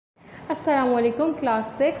Assalamualaikum class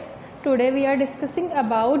 6. Today we are discussing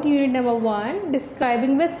about unit number 1,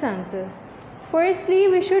 describing with senses. Firstly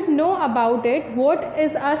we should know about it. What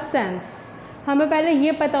is a sense? हमें पहले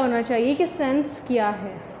ये पता होना चाहिए कि sense क्या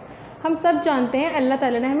है. हम सब जानते हैं अल्लाह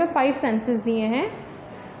ताला ने हमें 5 सेंसेस दिए हैं.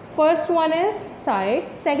 First one is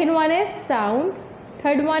site, second one is sound,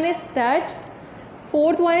 third one is touch,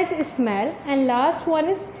 fourth one is smell and last one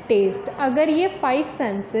is test. अगर ये 5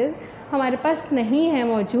 सेंसेस हमारे पास नहीं है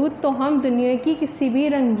मौजूद तो हम दुनिया की किसी भी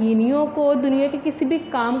रंगीनियों को, दुनिया के किसी भी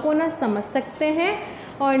काम को ना समझ सकते हैं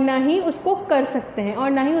और ना ही उसको कर सकते हैं और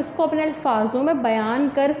ना ही उसको अपने अल्फाजों में बयान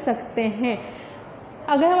कर सकते हैं.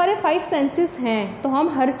 अगर हमारे 5 सेंसेस हैं तो हम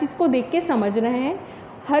हर चीज़ को देख के समझ रहे हैं,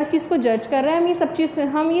 हर चीज़ को जज कर रहे हैं,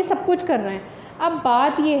 हम ये सब कुछ कर रहे हैं. अब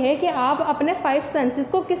बात ये है कि आप अपने 5 सेंसेस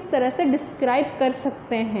को किस तरह से डिस्क्राइब कर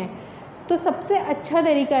सकते हैं. तो सबसे अच्छा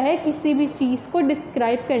तरीका है किसी भी चीज़ को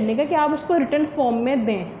डिस्क्राइब करने का कि आप उसको रिटन फॉर्म में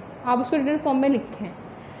दें, आप उसको रिटन फॉर्म में लिखें.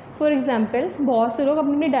 फॉर एग्ज़ाम्पल बहुत से लोग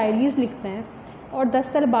अपनी डायरीज़ लिखते हैं और 10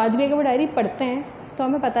 साल बाद भी अगर वो डायरी पढ़ते हैं तो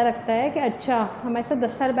हमें पता लगता है कि अच्छा हमारे साथ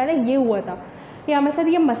 10 साल पहले ये हुआ था या हमारे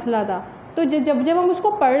साथ ये मसला था. तो जब हम उसको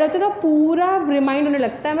पढ़ रहे थे तो पूरा रिमाइंड होने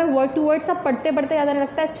लगता है, हमें वर्ड टू वर्ड सब पढ़ते पढ़ते याद आने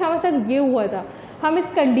लगता है अच्छा हमारे साथ ये हुआ था, हम इस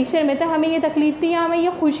कंडीशन में थे, हमें ये तकलीफ़ थी या हमें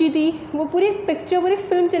ये खुशी थी. वो पूरी पिक्चर, पूरी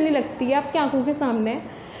फिल्म चलने लगती है आपकी आंखों के सामने.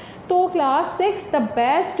 तो class 6 the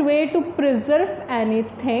best way to preserve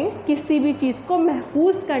anything, किसी भी चीज़ को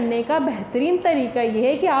महफूज करने का बेहतरीन तरीका ये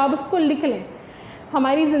है कि आप उसको लिख लें.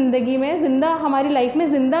 हमारी ज़िंदगी में हमारी लाइफ में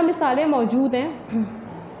ज़िंदा मिसालें मौजूद हैं.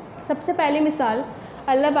 सबसे पहली मिसाल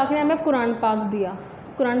अल्लाह पाक ने हमें कुरान पाक दिया.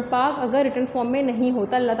 कुरान पाक अगर रिटन फॉर्म में नहीं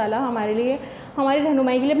होता, अल्लाह ताला हमारे लिए, हमारी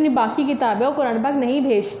रहनुमाई के लिए अपनी बाकी किताबें और कुरान पाक नहीं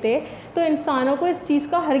भेजते तो इंसानों को इस चीज़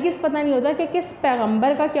का हरगिज़ पता नहीं होता कि किस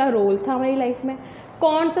पैगंबर का क्या रोल था हमारी लाइफ में,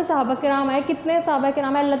 कौन से सहाबा किराम आए, कितने सहाबा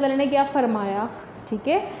किराम आए, अल्लाह ताला ने क्या फ़रमाया. ठीक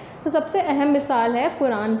है, तो सबसे अहम मिसाल है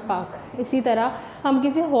कुरान पाक. इसी तरह हम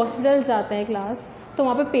किसी हॉस्पिटल जाते हैं क्लास, तो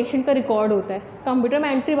वहाँ पे पेशेंट का रिकॉर्ड होता है. कंप्यूटर में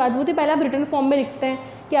एंट्री बात होती है, पहले आप रिटन फॉर्म में लिखते हैं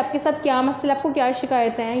कि आपके साथ क्या मसला, आपको क्या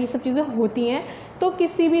शिकायतें हैं, ये सब चीज़ें होती हैं. तो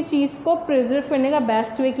किसी भी चीज़ को प्रिजर्व करने का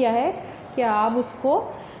बेस्ट वे क्या है कि आप उसको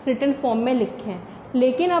रिटन फॉर्म में लिखें.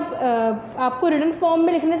 लेकिन अब आपको रिटन फॉर्म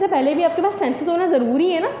में लिखने से पहले भी आपके पास सेंसेस होना ज़रूरी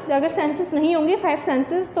है ना. अगर सेंसेस नहीं होंगे 5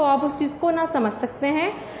 सेंसेस तो आप उस चीज़ को ना समझ सकते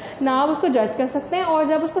हैं, ना आप उसको जज कर सकते हैं, और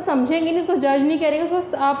जब उसको समझेंगे नहीं, उसको जज नहीं करेंगे,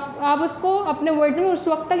 उसको आप उसको अपने वर्ड्स में उस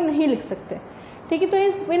वक्त तक नहीं लिख सकते. ठीक है,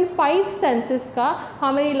 तो इन 5 सेंसेस का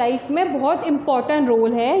हमारी लाइफ में बहुत इम्पॉर्टेंट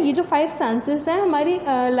रोल है. ये जो 5 सेंसेस हैं हमारी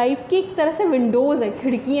लाइफ की एक तरह से विंडोज़ है,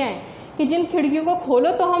 खिड़कियाँ हैं कि जिन खिड़कियों को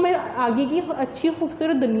खोलो तो हमें आगे की अच्छी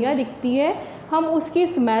खूबसूरत दुनिया दिखती है, हम उसकी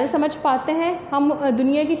स्मेल समझ पाते हैं, हम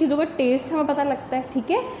दुनिया की चीज़ों का टेस्ट हमें पता लगता है.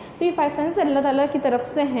 ठीक है, तो ये 5 सेंसेस अल्लाह ताला की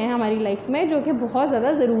तरफ से हैं हमारी लाइफ में, जो कि बहुत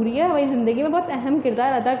ज़्यादा ज़रूरी है, हमारी ज़िंदगी में बहुत अहम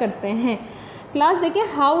किरदार अदा करते हैं. क्लास देखिए,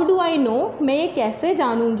 हाउ डू आई नो, मैं ये कैसे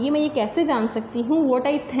जानूँगी, मैं ये कैसे जान सकती हूँ. व्हाट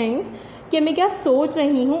आई थिंक, कि मैं क्या सोच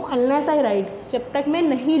रही हूँ. अनलेस आई राइट, जब तक मैं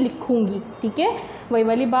नहीं लिखूँगी. ठीक है, वही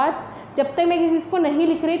वाली बात, जब तक मैं किसी चीज़ को नहीं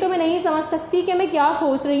लिख रही तो मैं नहीं समझ सकती कि मैं क्या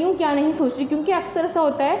सोच रही हूँ, क्या नहीं सोच रही. क्योंकि अक्सर ऐसा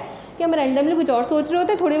होता है कि हम रैंडमली कुछ और सोच रहे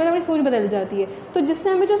होते हैं, थोड़ी देर हमारी सोच बदल जाती है. तो जिससे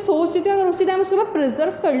हमें जो सोच रही थी अगर उसी टाइम उसको मैं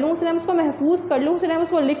प्रिजर्व कर लूँ, उसी टाइम उसको महफूज कर लूँ, उसी टाइम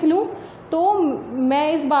उसको लिख लूँ, तो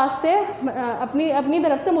मैं इस बात से अपनी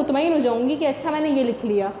तरफ से मुतमईन हो जाऊँगी कि अच्छा मैंने ये लिख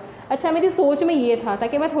लिया, अच्छा मेरी सोच में ये था,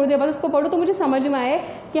 ताकि मैं थोड़ी देर बाद उसको पढूँ तो मुझे समझ में आए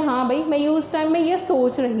कि हाँ भाई मैं ये उस टाइम में ये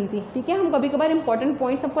सोच रही थी. ठीक है, हम कभी कभार इंपॉर्टेंट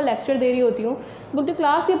पॉइंट्स सबको लेक्चर दे रही होती हूँ, बोलती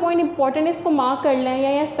क्लास ये पॉइंट इंपॉर्टेंट है, इसको मार्क कर लें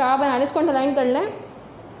या स्टार बना लें, इसको अंडरलाइन कर लें.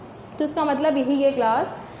 तो इसका मतलब यही है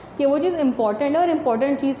क्लास कि वो चीज़ इंपॉर्टेंट है और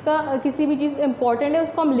इम्पॉर्टेंट चीज़ का, किसी भी चीज़ इंपॉर्टेंट है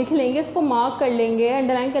उसको हम लिख लेंगे, उसको मार्क कर लेंगे,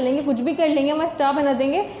 अंडरलाइन कर लेंगे, कुछ भी कर लेंगे, हमारा स्टार बना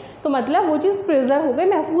देंगे, तो मतलब वो चीज़ प्रिजर्व हो गई,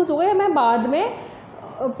 महफूज हो गई. हमें बाद में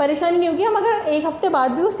परेशानी नहीं होगी. हम अगर एक हफ्ते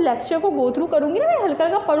बाद भी उस लेक्चर को गो थ्रू करूँगी ना, मैं हल्का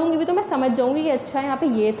हल्का पढ़ूँगी भी, तो मैं समझ जाऊँगी कि अच्छा यहाँ पे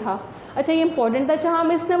ये था, अच्छा ये इंपॉर्टेंट था, अच्छा हाँ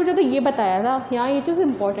मैं इसने मुझे तो ये बताया था, यहाँ ये चीज़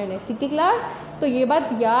इंपॉर्टेंट है. ठीक है क्लास, तो ये बात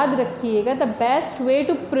याद रखिएगा. The best way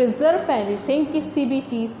to preserve anything, किसी भी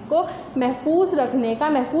चीज़ को महफूज रखने का,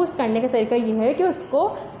 महफूज करने का तरीका ये है कि उसको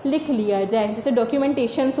लिख लिया जाए. जैसे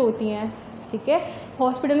डॉक्यूमेंटेशंस होती हैं, ठीक है,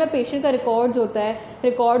 हॉस्पिटल में पेशेंट का रिकॉर्ड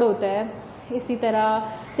होता है. इसी तरह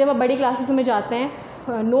जब आप बड़ी क्लासेस में जाते हैं,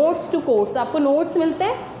 नोट्स टू कोट्स, आपको नोट्स मिलते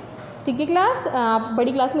हैं. ठीक है क्लास, आप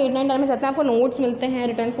बड़ी क्लास में 8, 9, 10 में जाते हैं, आपको नोट्स मिलते हैं,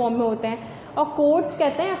 रिटर्न फॉर्म में होते हैं. और कोट्स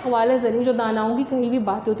कहते हैं हवाले ज़रिए जो दानाओं की कहीं भी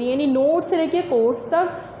बात होती है, यानी नोट्स से लेकर कोट्स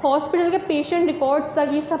तक, हॉस्पिटल के पेशेंट रिकॉर्ड्स तक,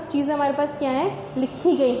 ये सब चीज़ें हमारे पास क्या हैं,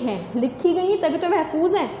 लिखी गई हैं, तभी तो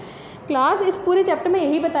महफूज हैं. क्लास इस पूरे चैप्टर में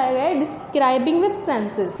यही बताया गया है, describing with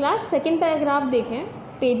senses. Class second paragraph देखें,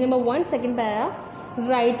 page number 1, second paragraph.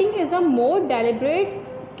 Writing is a more deliberate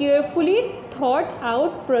carefully thought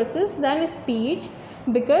out process than speech,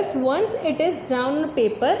 because once it is down on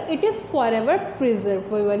paper it is forever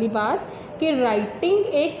preserved। वही वाली बात कि writing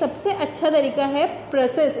एक सबसे अच्छा तरीका है,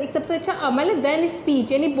 प्रोसेस एक सबसे अच्छा अमल है देन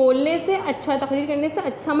स्पीच, यानी बोलने से अच्छा, तकरीर करने से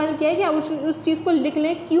अच्छा अमल क्या है कि आप उस चीज़ को लिख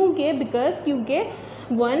लें। क्योंकि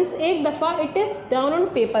वंस एक दफ़ा it is down on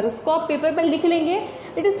paper, उसको आप पेपर पर लिख लेंगे,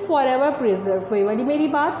 it is for ever preserve. वही वाली मेरी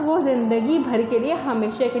बात, वो ज़िंदगी भर के लिए,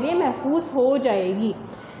 हमेशा के लिए महफूज हो जाएगी।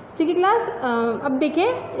 ठीक है क्लास, अब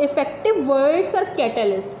देखें इफ़ेक्टिव वर्ड्स और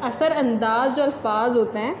कैटलिस्ट। असर अंदाज जो अल्फाज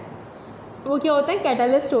होते हैं वो क्या होते हैं,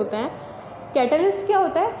 कैटलिस्ट होते हैं। कैटलिस्ट क्या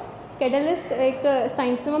होता है? कैटलिस्ट एक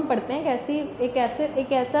साइंस में हम पढ़ते हैं, एक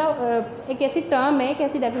ऐसी टर्म है, एक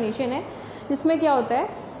ऐसी डेफिनेशन है जिसमें क्या होता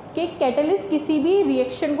है कि कैटलिस्ट किसी भी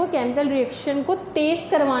रिएक्शन को, केमिकल रिएक्शन को तेज़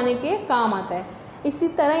करवाने के काम आता है। इसी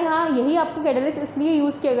तरह यहाँ यही आपको कैटलिस्ट इसलिए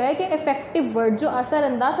यूज़ किया गया है कि इफ़ेक्टिव वर्ड जो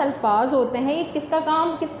असरअंदाज अल्फाज होते हैं, ये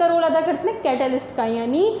किसका रोल अदा करते हैं? कैटलिस्ट का,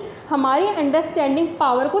 यानी हमारी अंडरस्टैंडिंग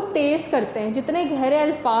पावर को तेज़ करते हैं। जितने गहरे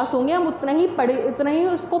अल्फाज होंगे हम उतना ही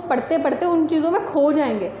उसको पढ़ते पढ़ते उन चीज़ों में खो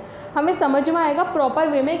जाएंगे, हमें समझ में आएगा प्रॉपर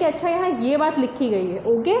वे में कि अच्छा यहाँ ये बात लिखी गई है।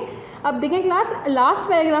 ओके, अब देखें क्लास, लास्ट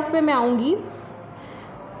पैराग्राफ पे मैं आऊँगी।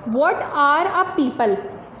 व्हाट आर अ पीपल,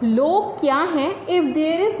 लोग क्या हैं? If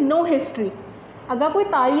there is no history, अगर कोई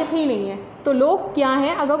तारीख़ ही नहीं है तो लोग क्या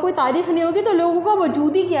हैं? अगर कोई तारीख़ नहीं होगी तो लोगों का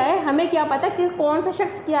वजूद ही क्या है? हमें क्या पता कि कौन सा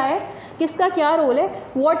शख्स क्या है, किसका क्या रोल है?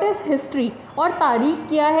 व्हाट इज़ हिस्ट्री, और तारीख़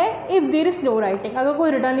क्या है? If there is no writing, अगर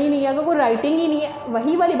कोई रिटर्न ही नहीं है, अगर कोई राइटिंग ही नहीं है,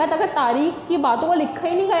 वही वाली बात, अगर तारीख़ की बातों को लिखा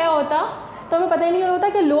ही नहीं गया होता तो हमें पता ही नहीं होता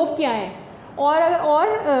कि लोग क्या हैं।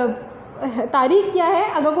 और तारीख़ क्या है?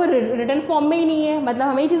 अगर कोई रिटर्न फॉर्म में ही नहीं है, मतलब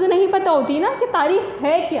हमें ये चीज़ें नहीं पता होती ना कि तारीख़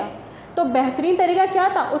है क्या, तो बेहतरीन तरीका क्या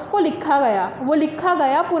था? उसको लिखा गया, वो लिखा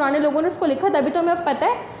गया, पुराने लोगों ने उसको लिखा, तभी तो हमें पता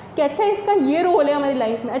है कि अच्छा इसका ये रोल है हमारी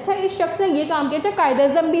लाइफ में, अच्छा इस शख्स ने ये काम किया, अच्छा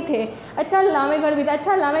कायद-ए-आज़म भी थे, अच्छा अल्लामा इक़बाल भी था,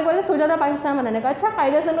 अच्छा अल्लामा इक़बाल ने सोचा था पाकिस्तान बनाने का, अच्छा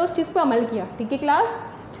कायद-ए-आज़म ने उस चीज़ पर अमल किया। ठीक है class,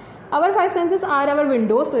 our 5 senses are our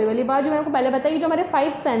Windows. वही वाली बात जो मैंने आपको पहले बताई, जो हमारे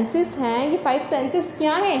 5 सेंसेस हैं, ये 5 सेंसेस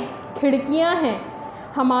क्या हैं? खिड़कियाँ हैं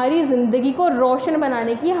हमारी ज़िंदगी को रोशन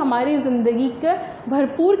बनाने की, हमारी ज़िंदगी का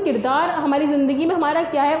भरपूर किरदार हमारी ज़िंदगी में हमारा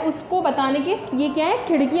क्या है उसको बताने के, ये क्या है?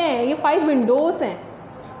 खिड़कियाँ हैं, ये 5 विंडोज़ हैं।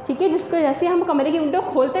 ठीक है, जिसको जैसे हम कमरे की विंडो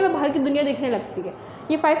खोलते हैं बाहर की दुनिया देखने लगती है,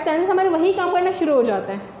 ये 5 सेंसेस हमारे वही काम करना शुरू हो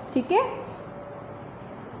जाते हैं। ठीक है,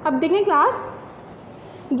 अब देखें क्लास,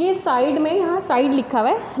 ये साइड में, यहाँ साइड लिखा हुआ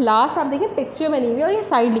है, लास्ट आप देखें पिक्चर बनी हुई है और ये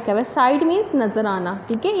साइड लिखा हुआ है। साइड मीन्स नज़र आना।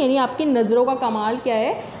 ठीक है, यानी आपकी नज़रों का कमाल क्या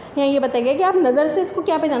है, यहाँ ये बताया गया कि आप नज़र से इसको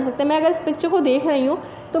क्या पहचान सकते हैं। मैं अगर इस पिक्चर को देख रही हूँ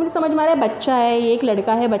तो मुझे समझ में आ रहा है बच्चा है, ये एक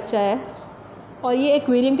लड़का है, बच्चा है, और ये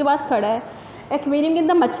एक्वेरियम के पास खड़ा है, एक्वेरियम के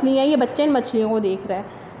अंदर मछलियाँ, ये बच्चा इन मछलियों को देख रहा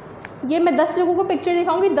है। ये मैं 10 लोगों को पिक्चर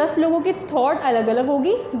दिखाऊंगी, 10 लोगों की थॉट अलग अलग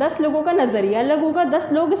होगी, 10 लोगों का नज़रिया अलग होगा,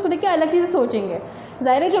 10 लोग इसको देख के अलग चीज़ें सोचेंगे।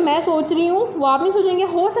 ज़ाहिर है जो मैं सोच रही हूँ वो आप नहीं सोचेंगे,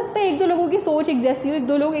 हो सकता है 1-2 लोगों की सोच एक जैसी हो,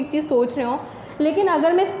 1-2 लोग एक चीज़ सोच रहे हों, लेकिन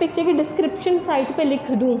अगर मैं इस पिक्चर की डिस्क्रिप्शन साइट पे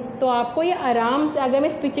लिख दूँ तो आपको ये आराम से, अगर मैं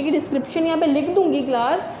इस पिक्चर की डिस्क्रिप्शन यहाँ पे लिख दूँगी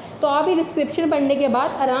क्लास, तो आप ये डिस्क्रिप्शन पढ़ने के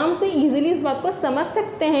बाद आराम से ईजिली इस बात को समझ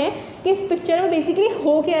सकते हैं कि इस पिक्चर में बेसिकली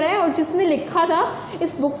हो क्या रहा है, और जिसने लिखा था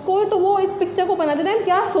इस बुक को, तो वो इस पिक्चर को बनाते टाइम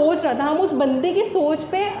क्या सोच रहा था। हम उस बंदे की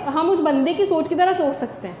सोच की तरह सोच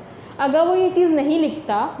सकते हैं। अगर वो ये चीज़ नहीं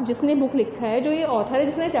लिखता, जिसने बुक लिखा है, जो ये ऑथर है,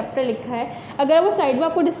 जिसने चैप्टर लिखा है, अगर वो साइड में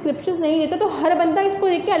आपको डिस्क्रिप्शन नहीं देता तो हर बंदा इसको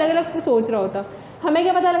देख के अलग अलग सोच रहा होता। हमें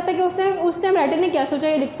क्या पता लगता है कि उस टाइम राइटर ने क्या सोचा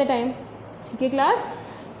ये लिखते टाइम। ठीक है क्लास,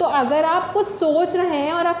 तो अगर आप कुछ सोच रहे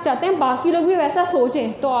हैं और आप चाहते हैं बाकी लोग भी वैसा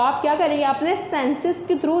सोचें, तो आप क्या करेंगे? अपने सेंसेस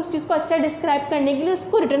के थ्रू उस चीज़ को अच्छा डिस्क्राइब करने के लिए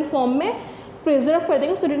उसको रिटन फॉर्म में प्रिजर्व कर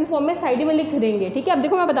देंगे, उस रिटन फॉर्म में साइड में लिख देंगे। ठीक है, अब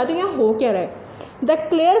देखो मैं बताती हूँ यहाँ हो क्या रहा है। The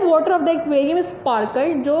clear water of the aquarium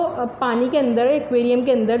sparkle, जो पानी के अंदर, एक्वेरियम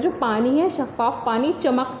के अंदर जो पानी है, शफाफ पानी,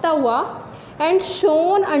 चमकता हुआ, and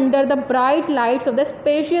shown under the bright lights off the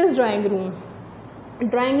spacious drawing room.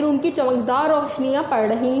 Drawing room की चमकदार रोशनियाँ पड़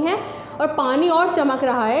रही हैं और पानी और चमक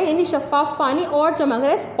रहा है, यानी शफाफ पानी और चमक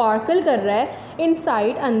रहा है, स्पार्कल कर रहा है।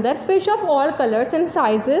 इनसाइड, अंदर, fish of all colours and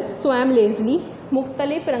sizes swum Leslie,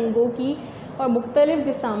 मुख्तलिफ रंगों की और मुख्तलिफ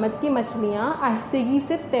जिसामत की मछलियाँ आहिस्तगी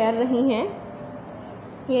से तैर रही हैं,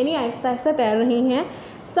 यानी आहिस्ता आहिस्ता तैर रही हैं।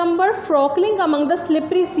 सम वर फ्रॉकलिंग among the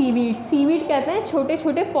slippery seaweed. Seaweed कहते हैं छोटे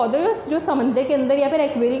छोटे पौधे जो समंदर के अंदर या फिर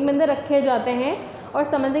एक्वेरियम के अंदर रखे जाते हैं, और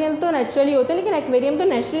समंदर के अंदर तो नेचुरली होते हैं, लेकिन एक्वेरियम तो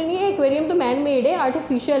नेचुरल नहीं है, एक्वेरियम तो मैन मेड है,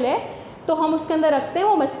 आर्टिफिशियल है, तो हम उसके अंदर रखते हैं,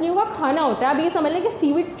 वो मछलियों का खाना होता है। अब ये समझ लें कि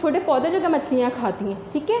सीवीड छोटे पौधे जो कि मछलियाँ खाती हैं।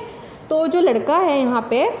 ठीक है, तो जो लड़का है यहाँ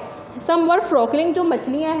पे सम वर फ्रॉकलिंग, जो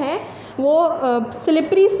मछलियाँ हैं वो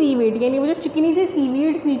स्लिपरी सीवीड यानी वो जो चिकनी से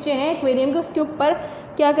सीवीड्स नीचे हैं एक्वेरियम के उसके ऊपर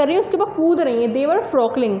क्या कर रही है, उसके ऊपर कूद रही हैं, दे वर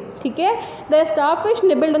फ्रॉकलिंग, ठीक है। The starfish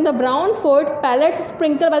nibbled on the brown food pallets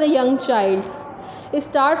sprinkle by the young child,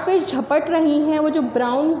 starfish झपट रही हैं वो जो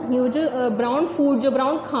ब्राउन फूड, जो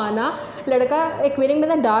ब्राउन खाना लड़का एक्वेरियम में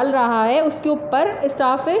अंदर डाल रहा है उसके ऊपर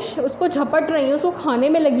स्टारफिश उसको झपट रही हैं, उसको खाने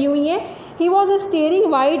में लगी हुई हैं। He was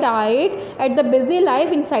staring wide eyed at the busy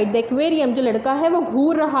life inside the aquarium, जो लड़का है वो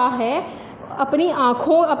घूर रहा है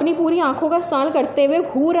अपनी पूरी आँखों का इस्तेमाल करते हुए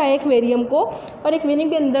घूर रहा है एक्वेरियम को, और एक्वेरियम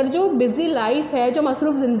के अंदर जो बिजी लाइफ है, जो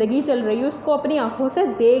मसरूफ़ ज़िंदगी चल रही है, उसको अपनी आँखों से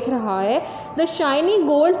देख रहा है। The shiny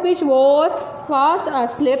gold fish was fast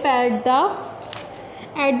asleep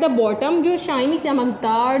at the bottom, जो शाइनी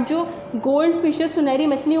चमकदार जो गोल्ड फिश सुनहरी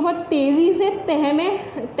मछली बहुत तेज़ी से तह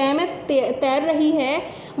में तैर रही है।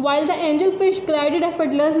 While the angel fish glided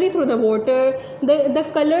effortlessly through the water, the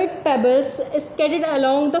coloured pebbles scattered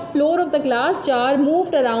along the floor of the glass jar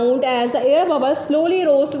moved around as the air bubbles slowly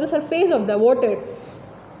rose to the surface of the water।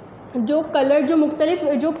 जो colour, जो मुख्तलिफ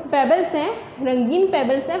जो pebbles हैं, रंगीन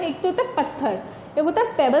pebbles हैं, एक तो होता है पत्थर, एक होता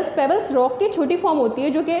है पेबल्स रॉक की छोटी फॉर्म होती है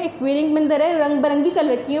जो कि एक्वेरियम में अंदर है, रंग बिरंगी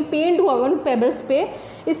कलर की है, पेंट हुआ हुआ उन पेबल्स पे,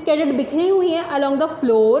 स्कैटर्ड बिखरी हुई हैं along the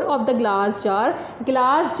floor of the glass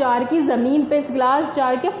jar की ज़मीन पे, इस ग्लास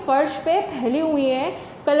जार के फर्श पे फैली हुई हैं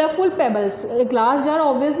colourful pebbles. Glass jar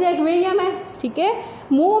obviously aquarium है, ठीक है।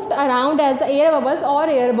 Moved around as the air bubbles, और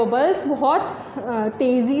एयर बबल्स बहुत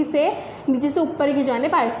तेज़ी से नीचे से ऊपर की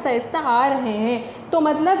जानिब आहिस्ता आहिस्ता आ रहे हैं। तो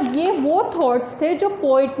मतलब ये वो थॉट्स थे जो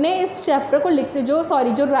पोइट ने इस चैप्टर को लिखते जो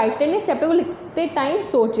राइटर ने इस चैप्टर को लिखते टाइम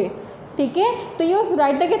सोचे, ठीक है। तो ये उस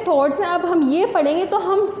राइटर के थॉट्स हैं। अब हम ये पढ़ेंगे तो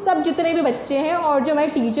हम सब जितने भी बच्चे हैं और जो हमारे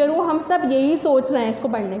टीचर हो, हम सब यही सोच रहे हैं इसको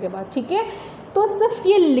पढ़ने के बाद, ठीक है। तो सिर्फ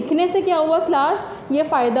ये लिखने से क्या हुआ क्लास, ये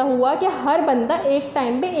फ़ायदा हुआ कि हर बंदा एक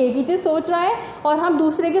टाइम पे एक ही चीज़ सोच रहा है और हम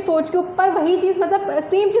दूसरे की सोच के ऊपर वही चीज़, मतलब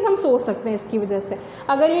सेम चीज़ हम सोच सकते हैं इसकी वजह से।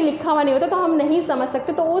 अगर ये लिखा हुआ नहीं होता तो हम नहीं समझ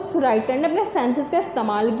सकते। तो उस राइटर ने अपने सेंसेस का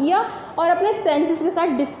इस्तेमाल किया और अपने सेंसेस के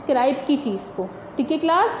साथ डिस्क्राइब की चीज़ को, ठीक है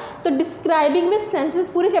क्लास। तो डिस्क्राइबिंग विद सेंसेस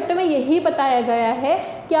पूरे चैप्टर में यही बताया गया है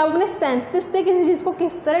कि आप अपने सेंसेस से किसी चीज़ को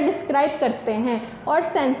किस तरह डिस्क्राइब करते हैं, और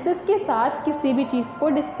सेंसेस के साथ किसी भी चीज़ को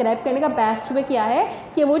डिस्क्राइब करने का बेस्ट वे क्या है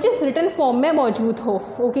कि वो चीज़ रिटन फॉर्म में मौजूद हो।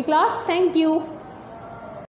 Okay class, thank you.